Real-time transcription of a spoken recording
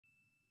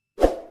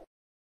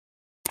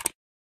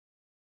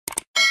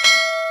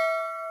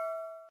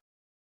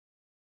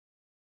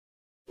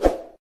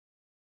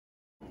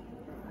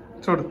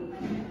చూడు.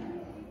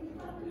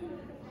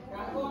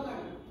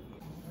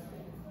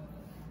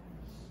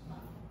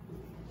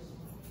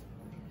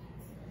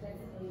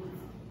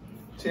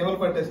 చేపలు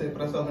పట్టేసాయి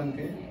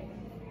ప్రసాదానికి.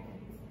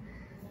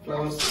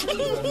 ఫ్లవర్స్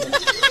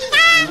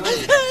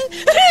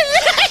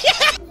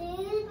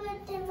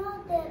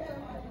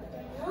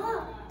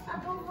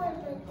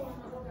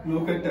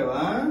నువ్వు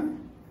పెట్టావా?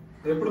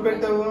 ఎప్పుడు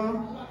పెట్టావు?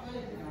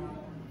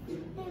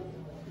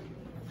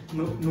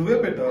 నువ్వే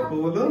పెట్టావా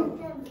పువ్వులు?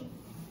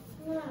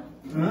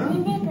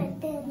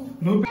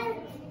 నువ్వు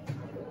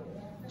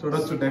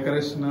చూడొచ్చు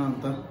డెకరేషన్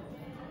అంతా.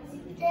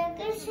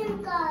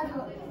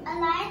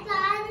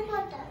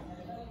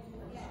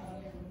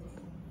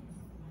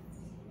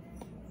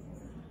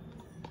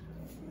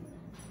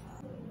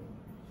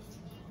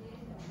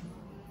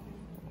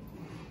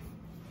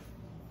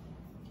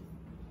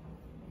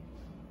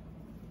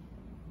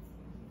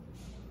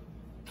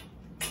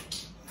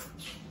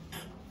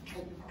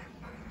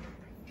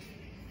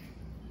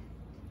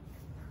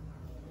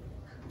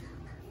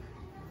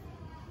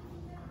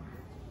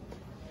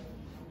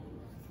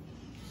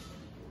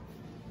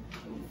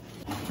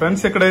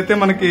 ఫ్రెండ్స్ ఇక్కడైతే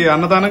మనకి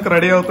అన్నదానంకి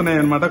రెడీ అవుతున్నాయి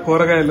అన్నమాట.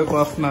 కూరగాయలు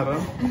కోస్తున్నారు.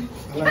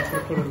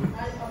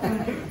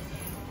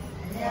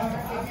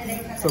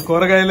 సో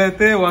కూరగాయలు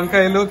అయితే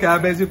వంకాయలు,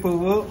 క్యాబేజీ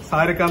పువ్వు,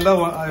 సారికంద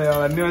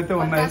అన్ని అయితే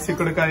ఉన్నాయి.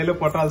 చిక్కుడుకాయలు,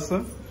 పొటాల్స్.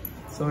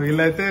 సో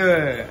వీళ్ళైతే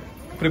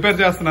ప్రిపేర్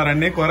చేస్తున్నారు,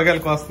 అన్ని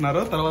కూరగాయలు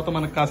కోస్తున్నారు. తర్వాత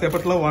మనకి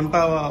కాసేపట్లో వంట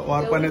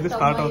వార్పు అనేది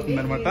స్టార్ట్ అవుతుంది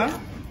అనమాట.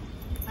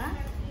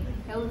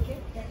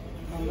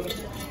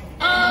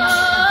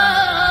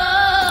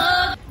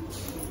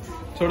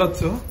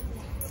 చూడొచ్చు.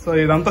 సో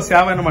ఇదంతా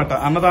సేవ అనమాట,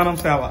 అన్నదానం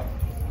సేవ.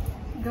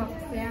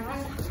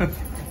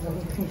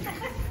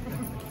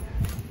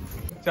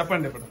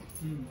 చెప్పండి ఇప్పుడు.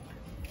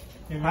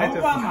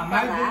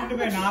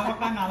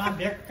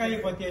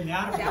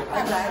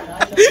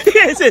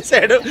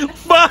 వేసేసాడు,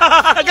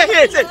 బాగా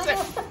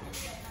వేసేసాడు.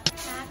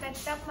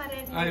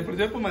 ఇప్పుడు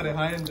చెప్పు మరి.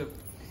 హాయ్ అని చెప్పు.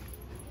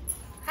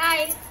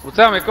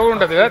 ఉత్సాహం ఎక్కువ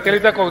ఉంటది కదా,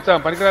 తెలివి తక్కువ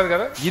ఉత్సాహం పనికిరాదు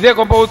కదా. ఇదే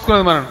గొప్ప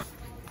ఊచుకున్నది మనం.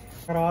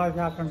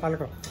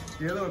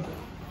 ఏదో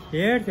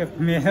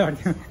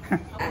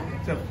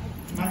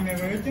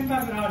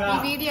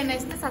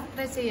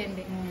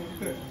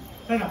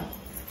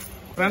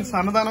ఫ్రెండ్స్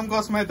అన్నదానం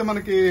కోసం అయితే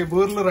మనకి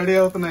బూర్లు రెడీ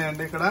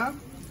అవుతున్నాయండి ఇక్కడ.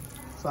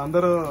 సో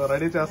అందరూ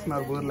రెడీ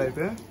చేస్తున్నారు బూర్లు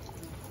అయితే.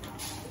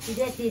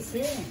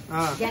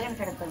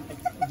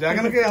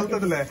 జగన్కి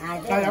వెళ్తుందిలే,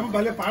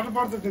 భలే పాట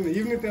పాడుతుంది.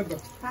 ఈవినింగ్ తీద్దాం.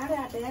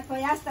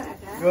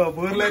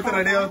 బూర్లు అయితే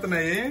రెడీ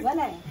అవుతున్నాయి.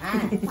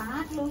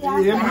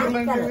 ఏం బూర్లు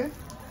అండి ఇవి?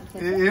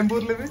 ఏం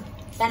బూర్లు ఇవి?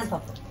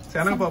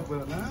 శనగపప్పు.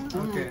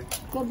 ఓకే,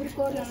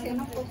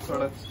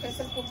 చూడచ్చు.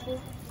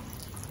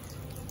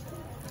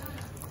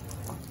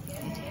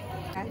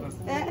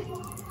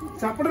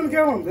 చెప్పడానికి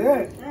ఏముంది?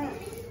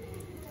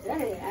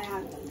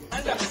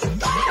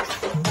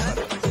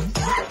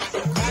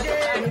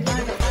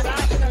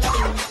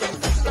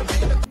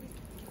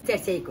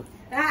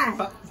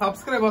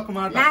 సబ్స్క్రైబ్ ఒక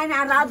మాట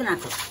రాదు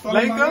నాకు.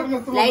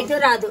 లైక్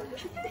రాదు.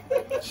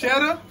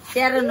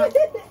 షేర్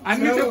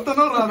అన్ని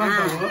చెప్తాను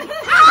రాదంటావు.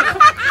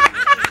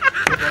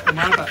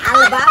 మాట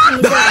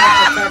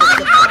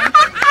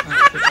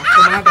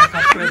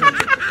సబ్స్క్రైబ్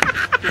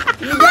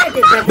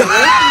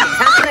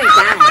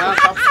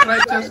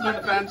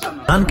చేసుకోండి ఫ్రెండ్స్.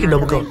 దానికి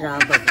డబ్బు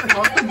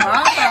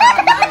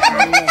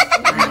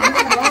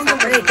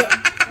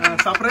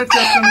సపరేట్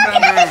చేసుకోండి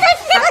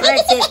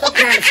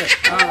ఫ్రెండ్స్.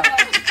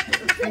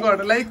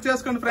 ఇంకోటి లైక్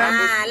చేసుకోండి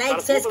ఫ్రెండ్స్.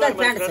 లైక్ చేసుకోండి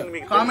ఫ్రెండ్స్.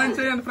 కామెంట్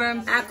చేయండి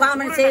ఫ్రెండ్స్.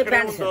 కామెంట్ చేయండి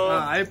ఫ్రెండ్స్.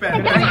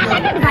 అయిపోయింది.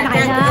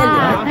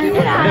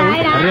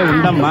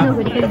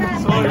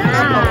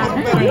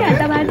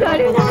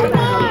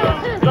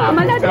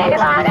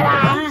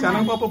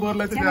 శనగపప్పు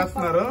బూరెలు అయితే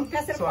చేస్తున్నారు.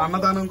 సో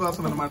అన్నదానం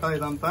కోసం అనమాట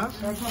ఇదంతా.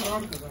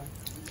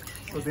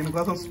 సో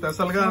దీనికోసం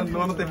స్పెషల్ గా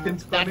నూనె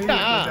తెప్పించుకొని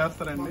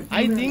చేస్తారండి.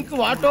 ఐ థింక్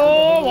వాటో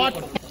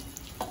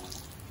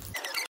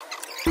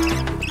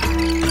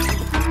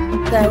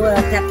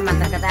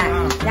చెప్తామంట కదా,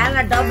 చాలా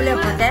డబ్బులు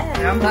లేకపోతే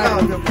ఎంత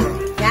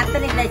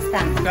నీళ్ళు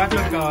ఇస్తాను.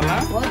 చాక్లెట్ కావాలా?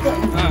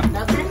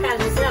 డబ్బులు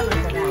కాదు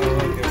కదా.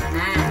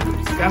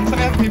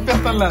 టెన్షన్ అయితే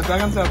తిప్పేస్తానులే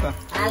జగన్ చేత.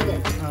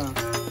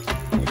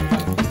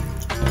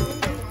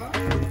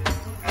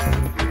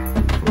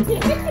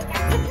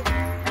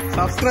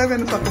 సబ్స్క్రైబ్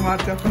అని కొత్త మాట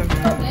చెప్పండి.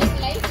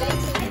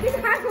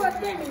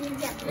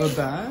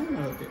 వద్దా?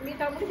 ఓకే.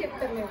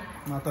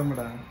 మా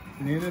తమ్ముడా?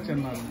 నేనే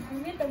చిన్నాను.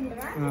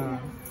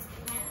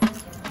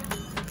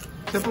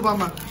 చెప్పు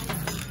బామ్మ.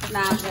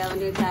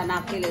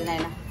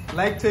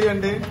 లైక్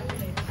చేయండి,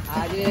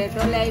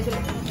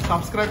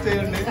 సబ్స్క్రైబ్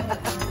చేయండి,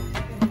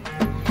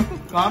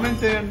 కామెంట్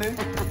చేయండి.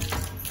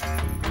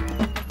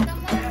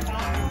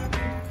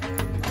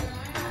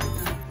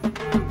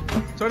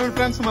 చూడండి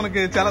ఫ్రెండ్స్,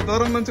 మనకి చాలా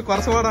దూరం నుంచి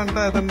కొరసవాడ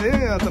అంటే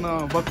అతను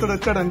భక్తుడు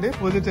వచ్చాడండి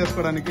పూజ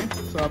చేసుకోవడానికి.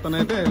 సో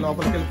అతనైతే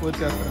లోపలికి వెళ్ళి పూజ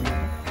చేస్తాడండి.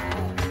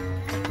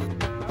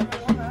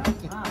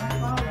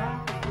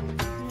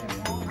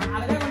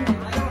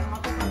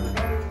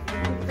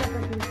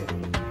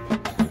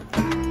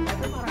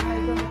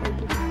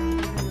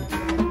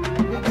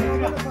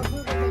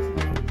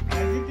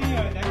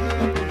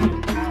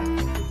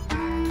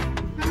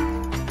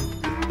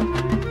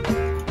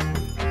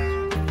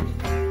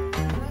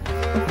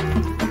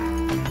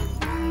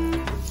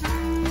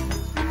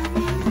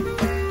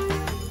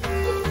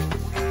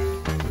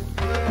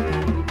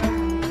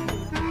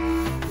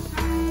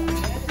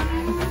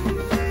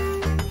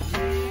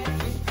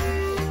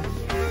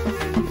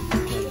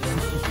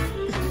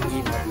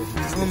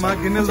 ఏమమ్మా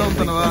గిన్నెలు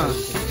తోముతున్నావా?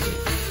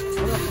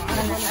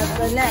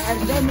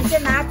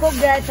 నాకు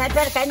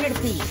సరిపేరు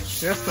కన్నెడుతీ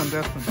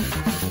చేస్తాను.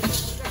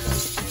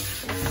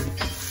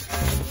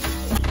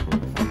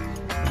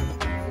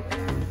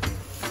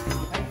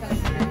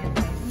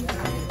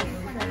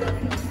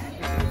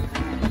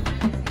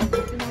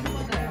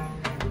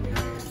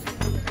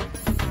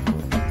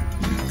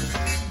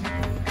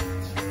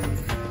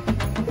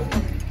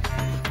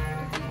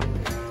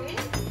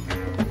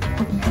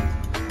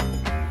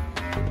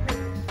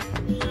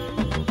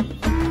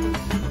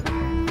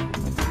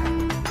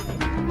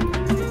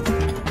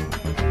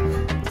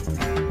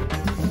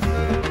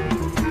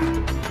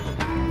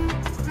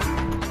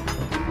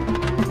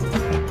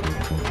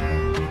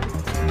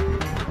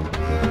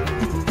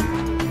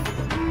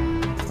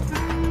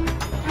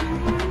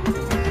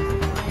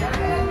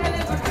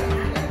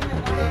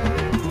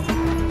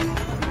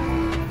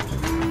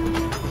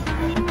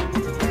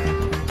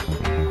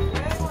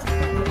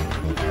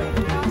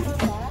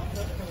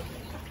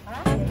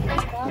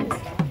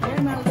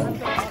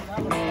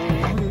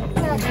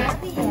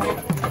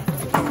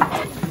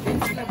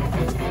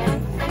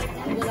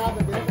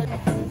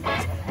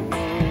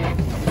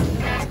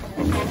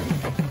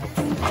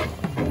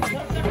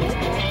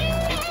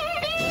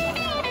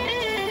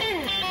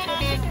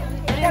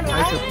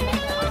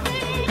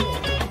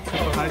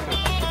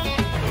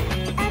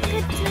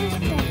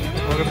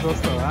 ఒకటి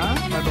చూస్తావా?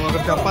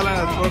 ఒకటి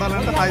చెప్పాలని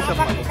చూడాలంటే హాయ్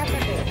చెప్పాలి.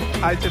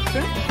 హాయ్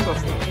చెప్తే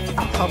చూస్తాం.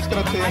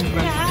 సబ్స్క్రైబ్ చేయండి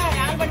ఫ్రెండ్స్,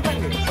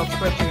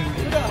 సబ్స్క్రైబ్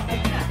చేయండి,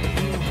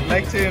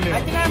 లైక్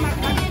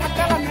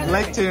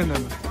చేయండి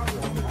అన్న.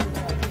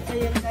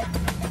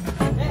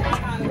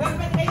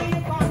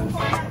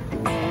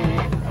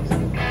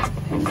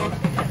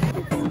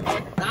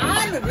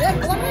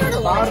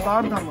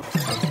 తాడుతాము.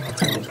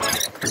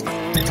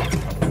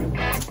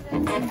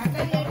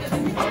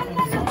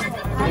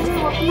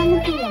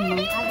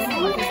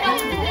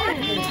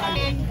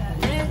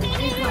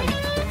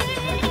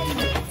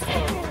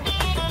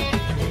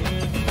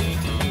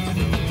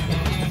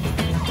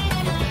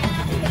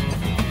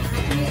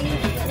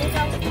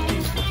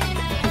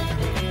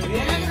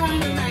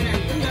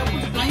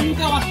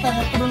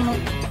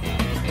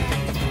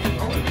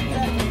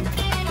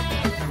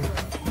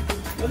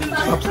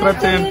 సబ్స్క్రైబ్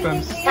చేయండి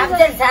ఫ్రెండ్స్,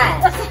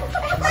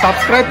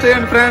 సబ్స్క్రైబ్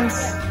చేయండి ఫ్రెండ్స్.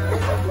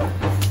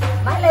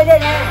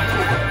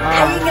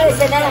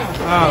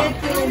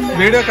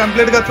 వీడియో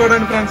కంప్లీట్ గా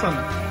చూడండి ఫ్రెండ్స్ అన్న.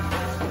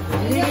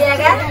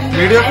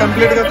 వీడియో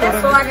కంప్లీట్ గా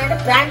చూడండి.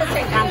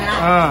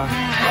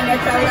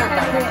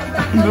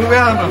 నువ్వే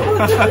అన్నావు.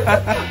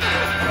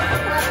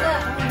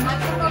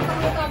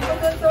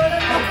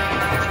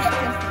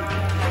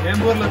 ఏం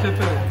బోర్లో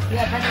చెప్పేది?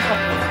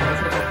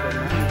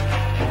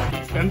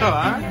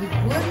 తింటావా?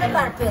 బోర్లో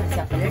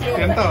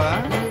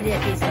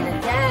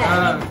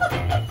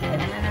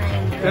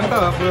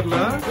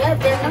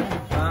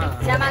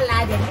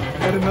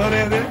మరి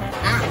నోరేది?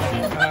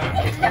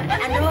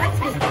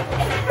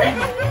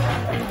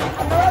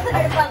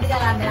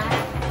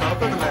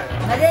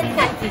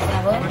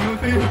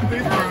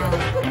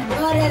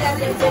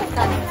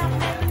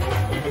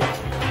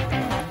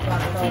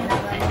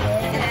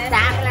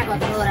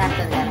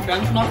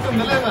 పెన్షన్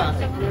వస్తుందా లేదా?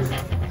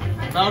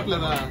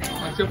 రావట్లేదా?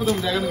 మరి చెప్పుదాం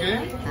జగన్కి.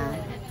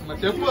 మరి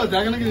చెప్పు,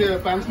 జగన్కి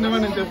పెన్షన్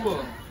ఇవ్వండి అని చెప్పు.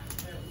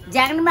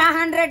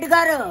 జగన్మోహన్ రెడ్డి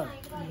గారు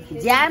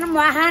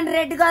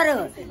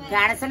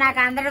పెన్షన్ నాకు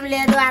అందడం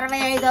లేదు.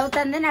 65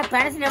 అవుతుంది, నాకు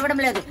పెన్షన్ ఇవ్వడం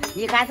లేదు.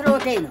 నీకు అసలు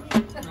ఓటేను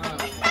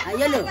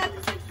అయ్యలు.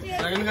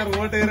 జగన్ గారు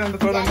ఓటేయరు అంత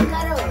చూడండి.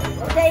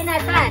 ఓటైనా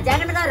అసలు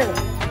జగన్ గారు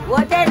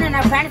ఓటైనా,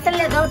 నాకు పెన్షన్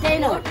లేదు.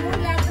 ఓటేను.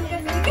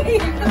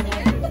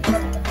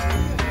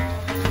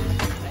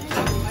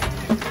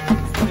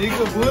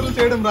 నీకు బూర్లు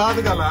చేయడం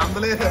రాదు కదా,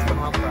 అందులో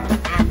చేస్తాను అప్పుడు.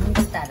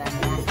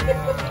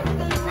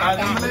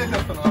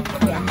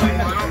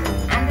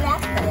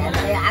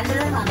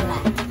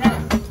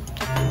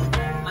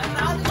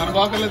 మన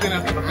బాకల్లో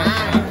తినేస్తాడు.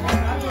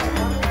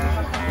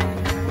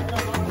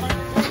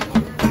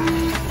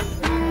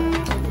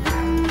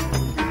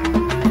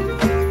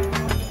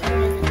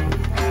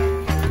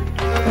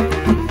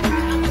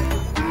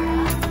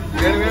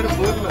 వేరు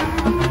బూర్లు.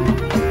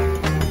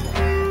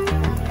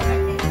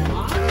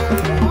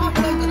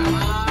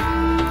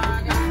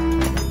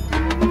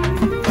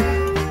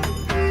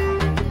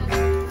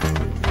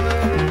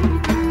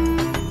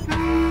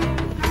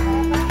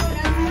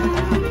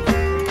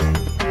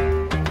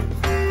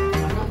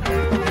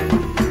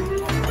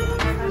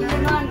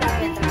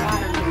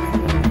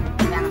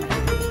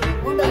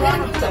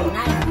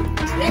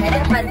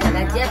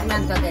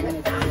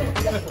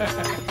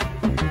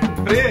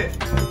 ఫ్రీ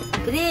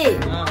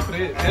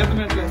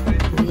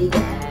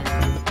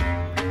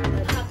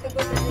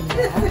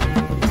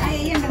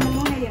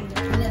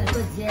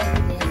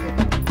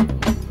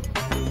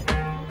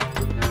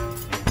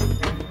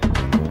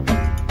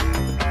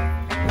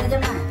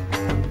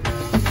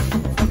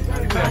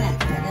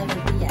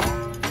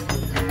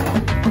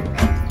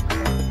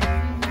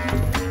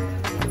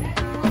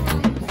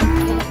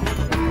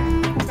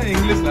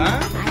ఇంగ్లీష్ లా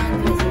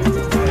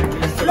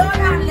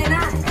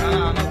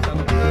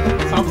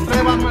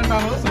సబ్స్క్రైబ్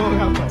అనమంటాను.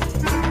 స్లోగా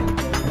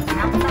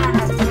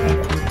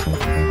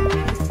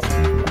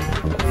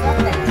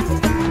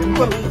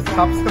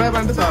సబ్స్క్రైబ్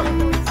అంటే చాలు.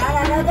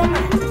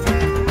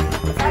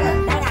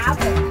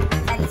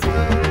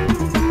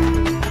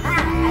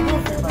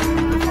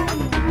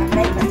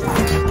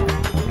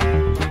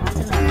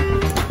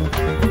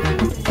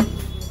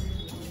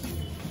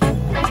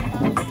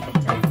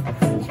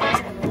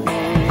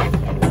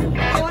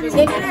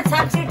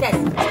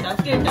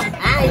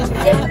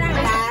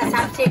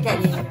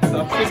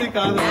 సబ్సిడీ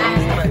కాదు,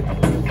 సబ్స్క్రైబ్.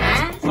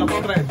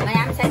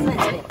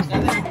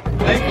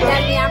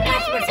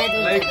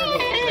 లైక్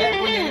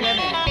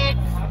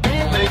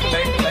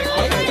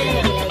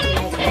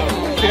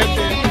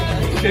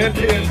షేర్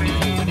చేయండి,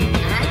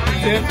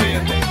 షేర్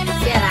చేయండి,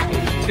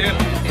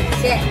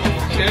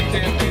 షేర్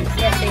చేయండి,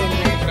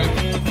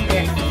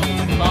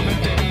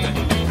 కామెంట్ చేయండి.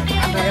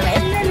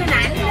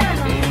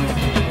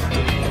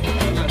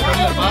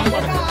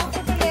 బాధపడదు.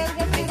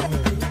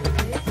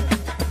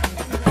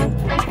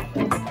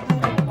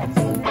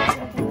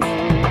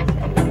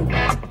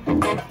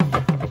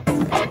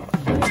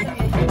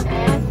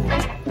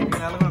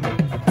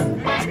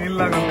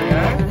 నీళ్ళలాగా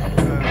ఉంటాయా?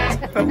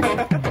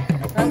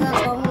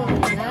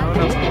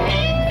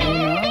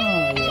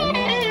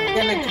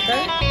 వీడియో నచ్చితే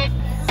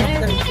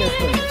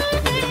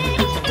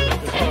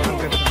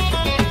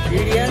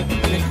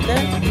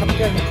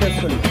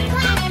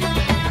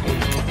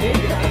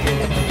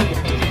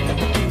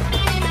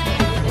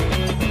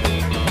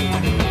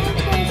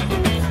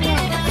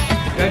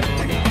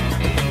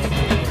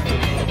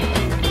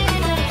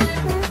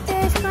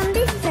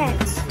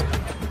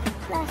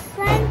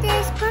సబ్స్క్రైబ్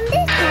చేసుకోండి.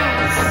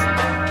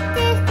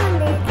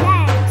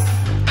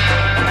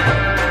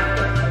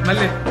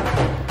 మళ్ళీ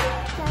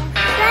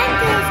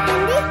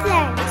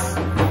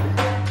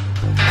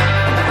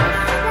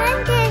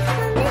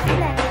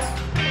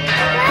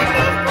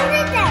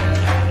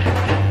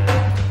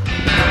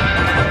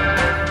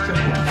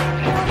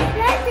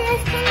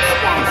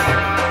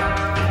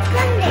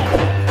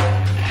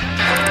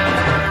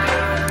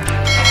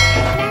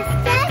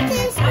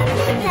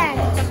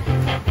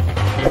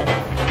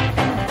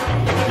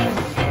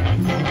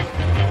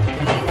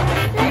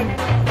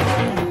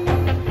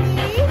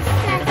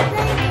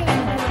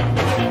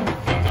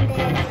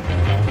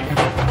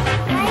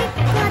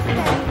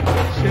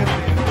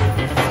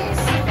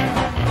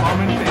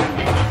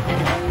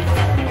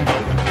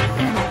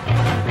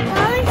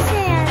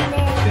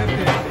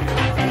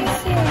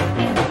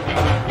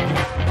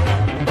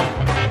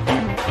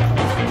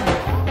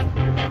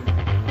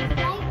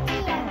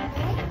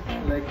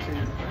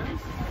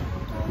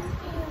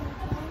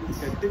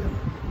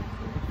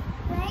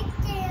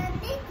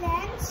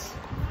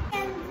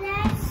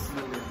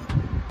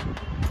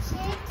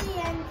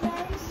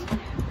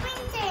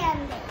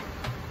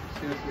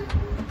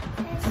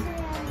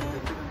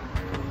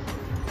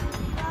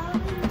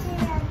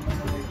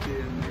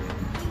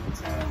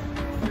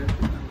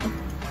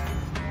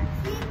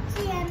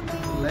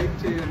లైక్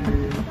చేయండి,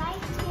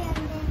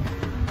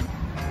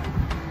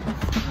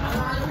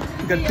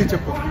 గట్టి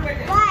చెప్పు.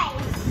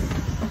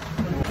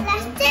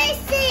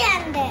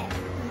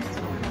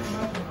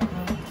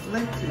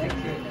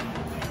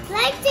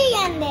 లైక్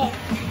చేయండి.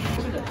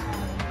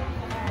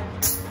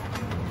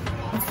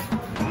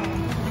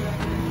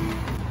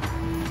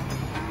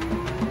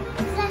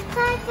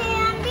 సబ్స్క్రైబ్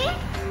చేయండి.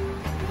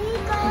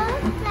 ఇంకా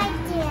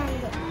లైక్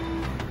చేయండి.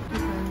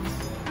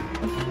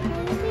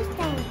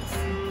 Thanks.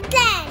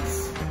 Thanks.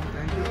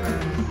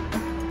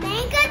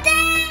 Thank you.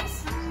 Thanks.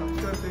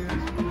 Subscribe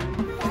చేయండి.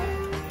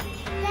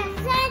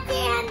 సబ్స్క్రైబ్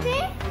చేయండి.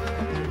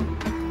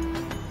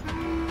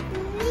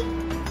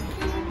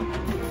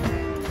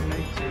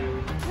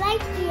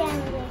 లైక్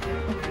చేయండి.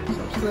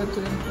 సబ్స్క్రైబ్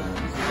చేయండి.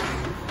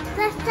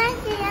 సబ్స్క్రైబ్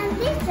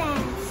చేయండి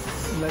ఫ్రెండ్స్.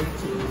 లైక్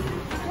చేయండి.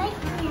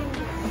 లైక్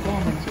చేయండి.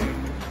 కామెంట్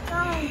చేయండి.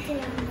 కామెంట్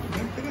చేయండి.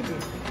 గట్టిగా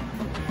చేయండి.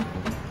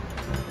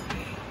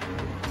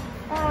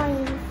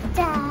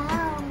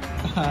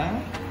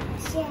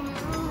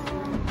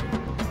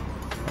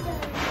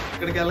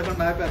 ఇక్కడికి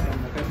వెళ్ళకుండా ఆపేద్దాం,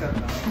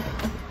 కట్టేద్దాం.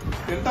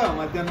 తింటావా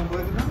మధ్యాహ్నం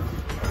భోజనం?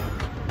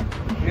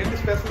 ఏంటి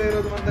స్పెషల్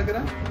ఈరోజు మన దగ్గర?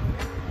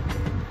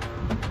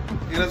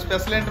 ఈరోజు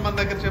స్పెషల్ ఏంటి మన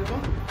దగ్గర చెప్పు.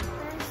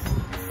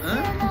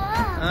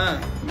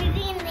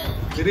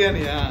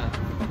 బిర్యానీయా?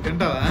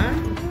 తింటావా?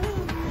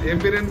 ఏం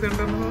బిర్యానీ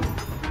తింటావు నువ్వు?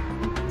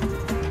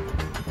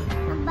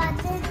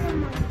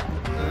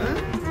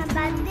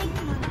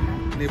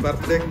 నీ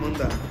బర్త్డేకి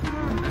ముందా?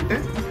 అంటే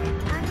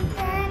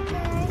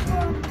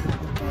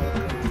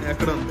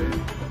ఎక్కడ ఉంది?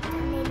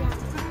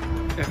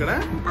 ఎక్కడ?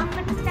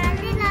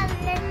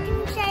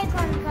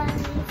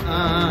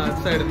 అటు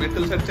సైడ్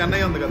మెట్టల సైడ్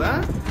చెన్నై ఉంది కదా,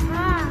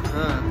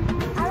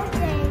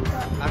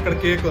 అక్కడ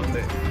కేక్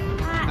ఉంది.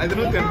 అది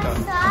నువ్వు తింటావు.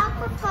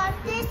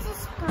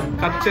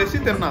 కట్ చేసి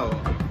తిన్నావు.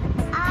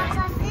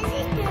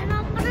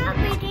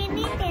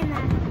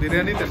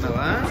 బిర్యానీ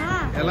తిన్నావా?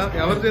 ఎలా,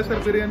 ఎవరు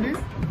చేశారు బిర్యానీ?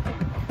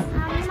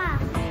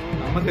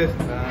 అమ్మ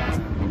చేసిందా?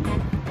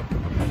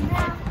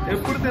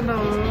 ఎప్పుడు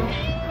తిన్నావు?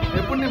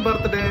 ఎప్పుడు నీ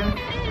బర్త్డే?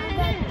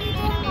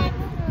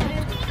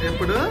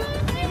 ఎప్పుడు?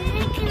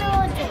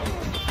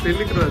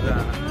 పెళ్లికి రోజా?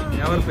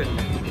 ఎవరు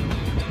పెళ్లి?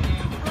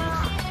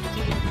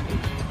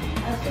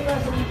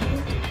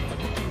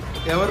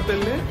 ఎవరి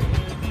పెళ్ళి?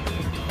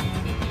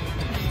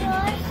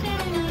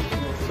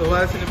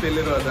 సువాసిని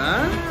పెళ్లి రోజా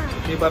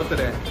నీ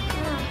బర్త్డే.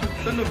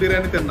 సో నువ్వు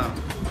బిర్యానీ తిన్నావు,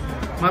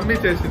 మమ్మీ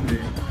చేసింది.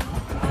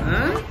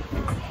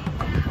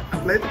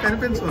 అట్లయితే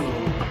కనిపించు.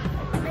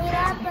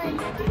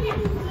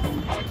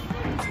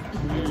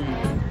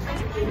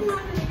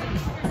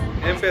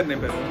 ఏం పేరు నీ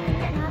పేరు?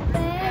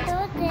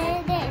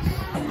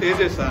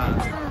 తేజసా?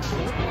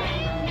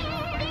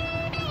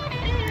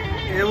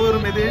 ఏ ఊరు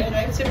మీది?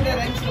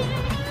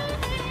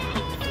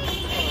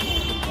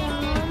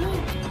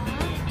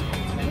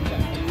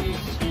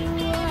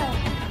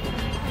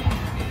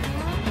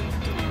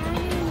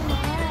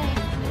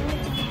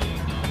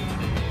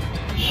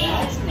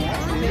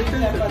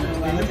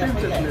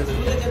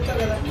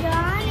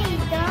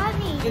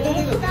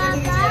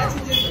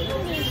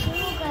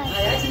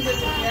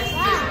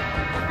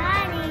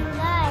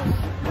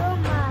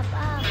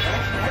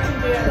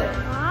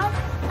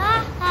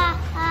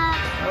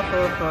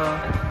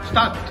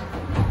 స్టార్ట్.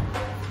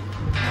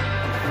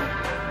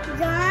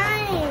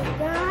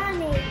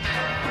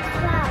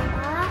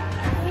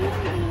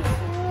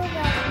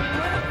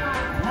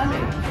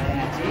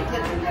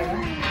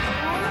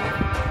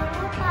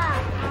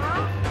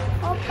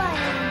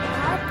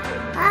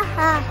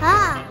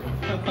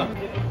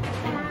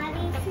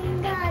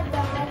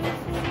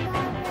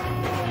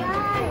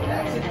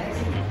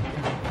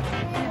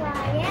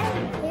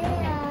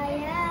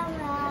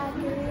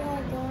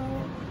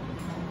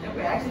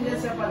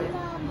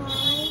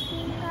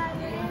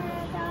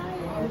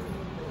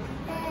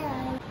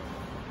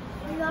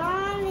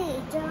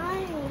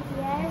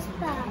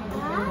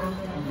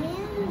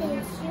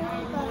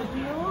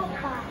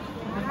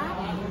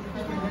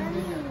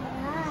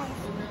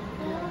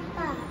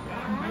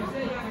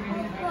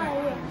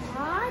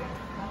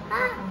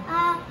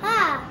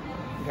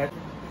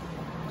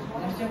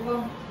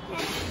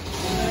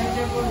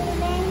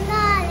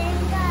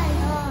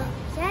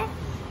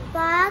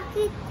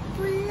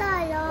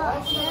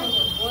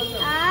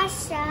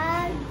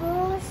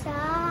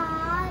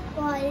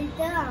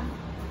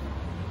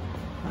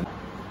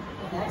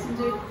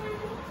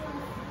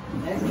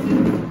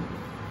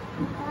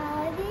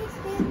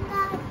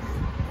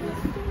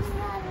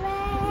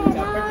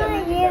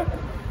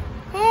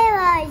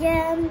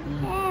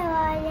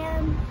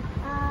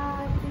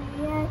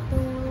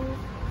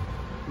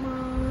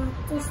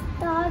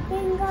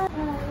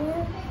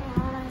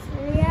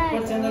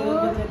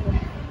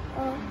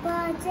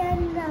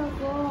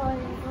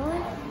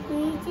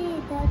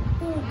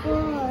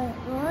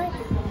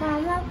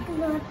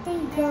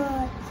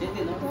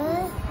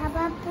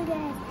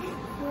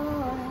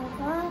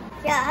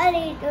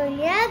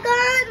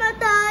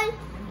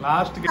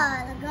 లాస్ట్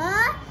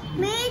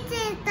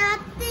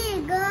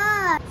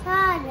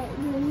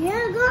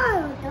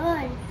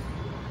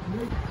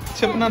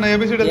చెప్పు నాన్న,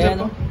 ఏబిసిడీలు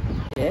చెప్పు.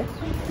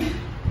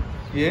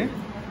 ఏ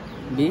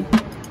బి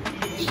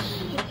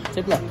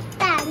చెప్పలా?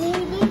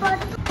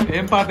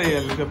 ఏం పాట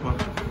వేయాలి చెప్పు.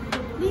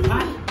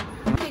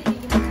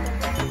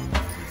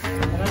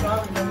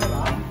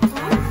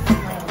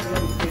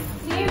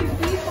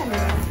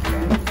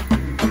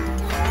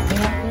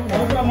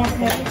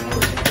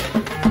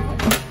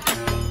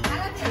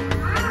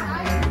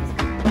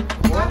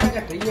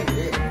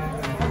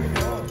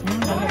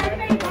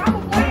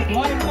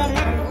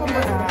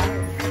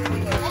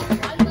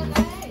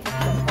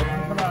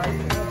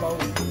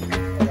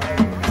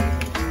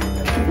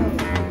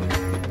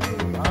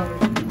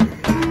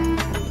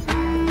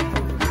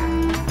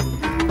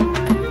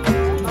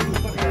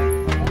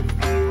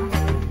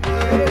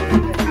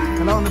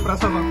 ఎలా ఉంది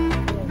ప్రసాదం?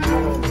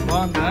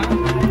 బాగుందా?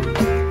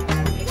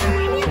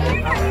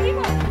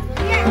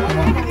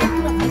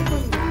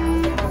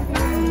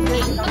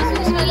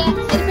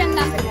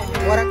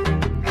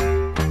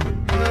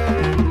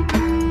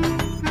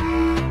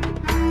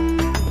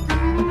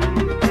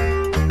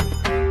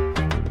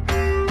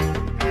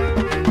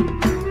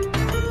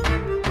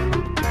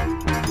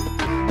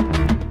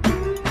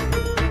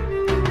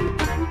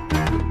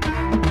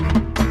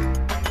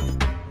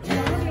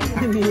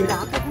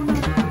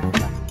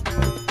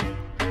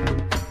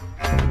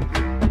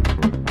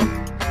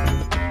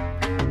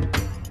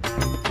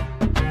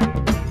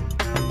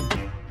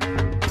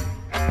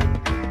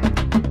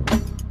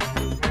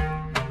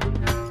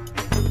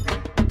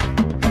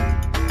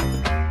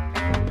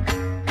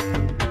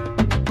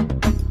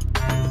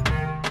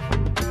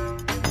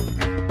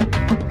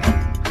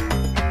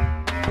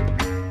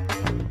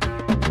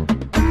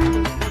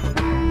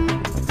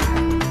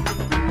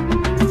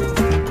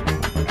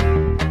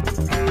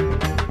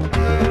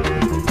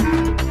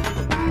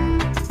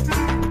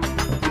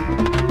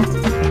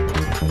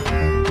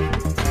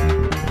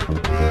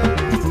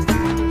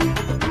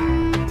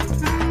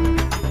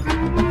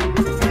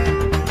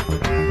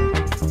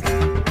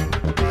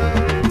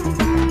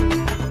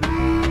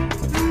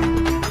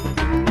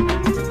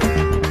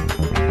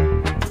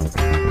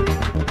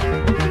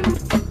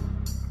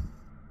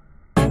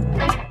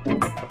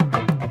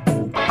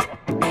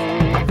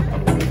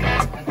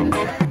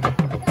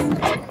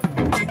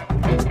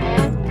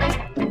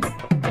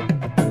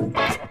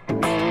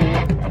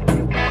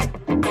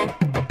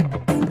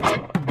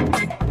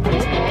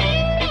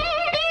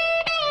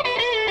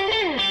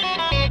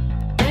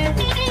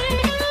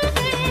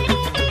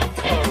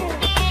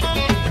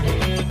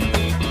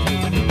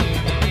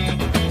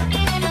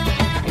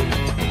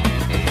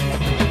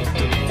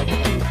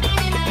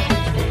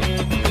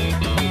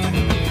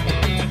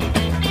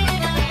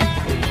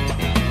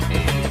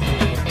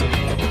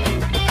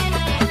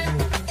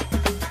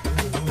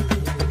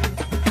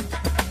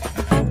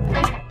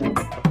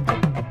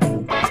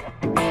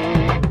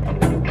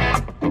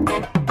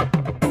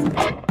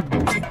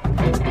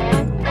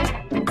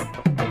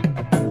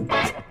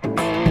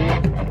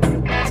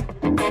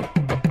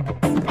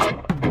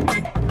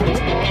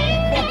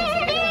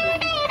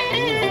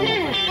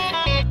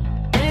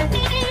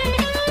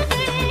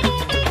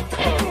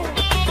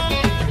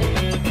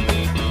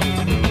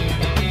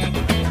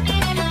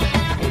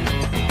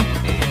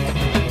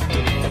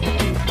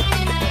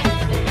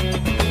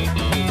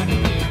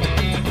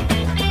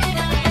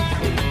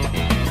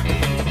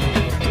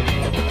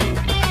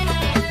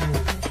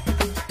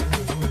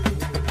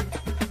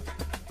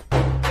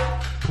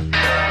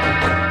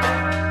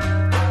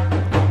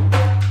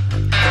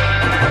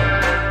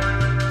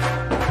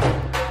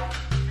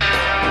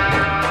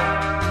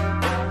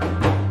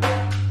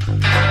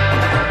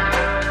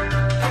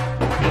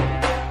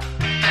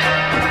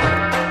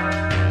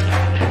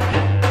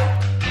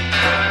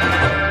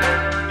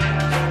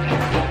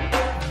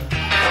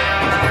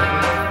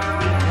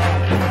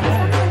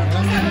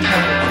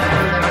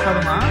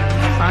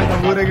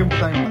 ఊరేగింపు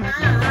టైం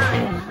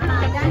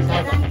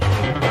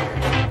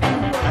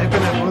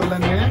అయిపోయినాయి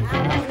పూజలన్నీ.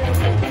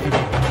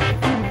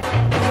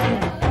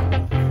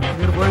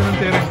 మీరు భోజనం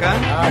చేయడాక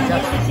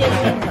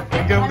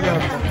ఇంకెప్పుడు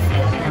చేస్తాం.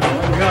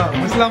 ఇక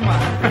ముసలమ్మ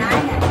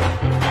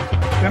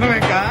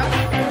తినవేక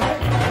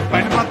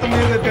పని మొత్తం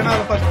మీద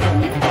తినాలి ఫస్ట్.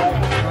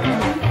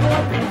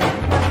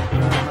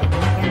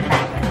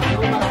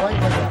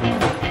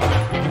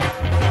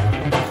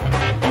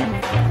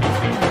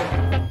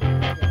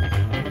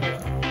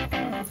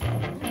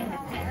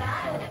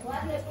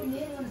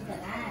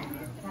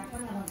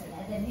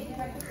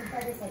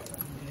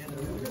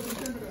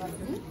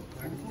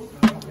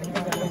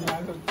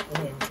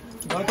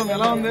 గౌతమ్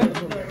ఎలా ఉంది?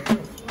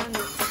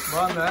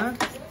 బాగుందా?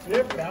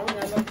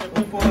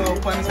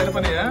 ఉప్పు అని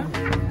సరిపనియా?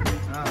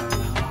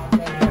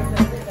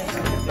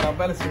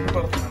 అబ్బాయిలు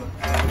సిగ్గుపడుతున్నారు.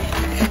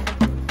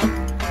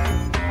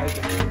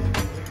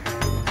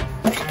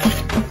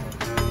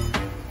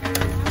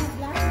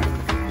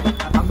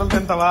 అందరు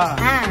తింటావా?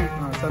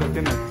 సరే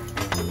తిన్నా.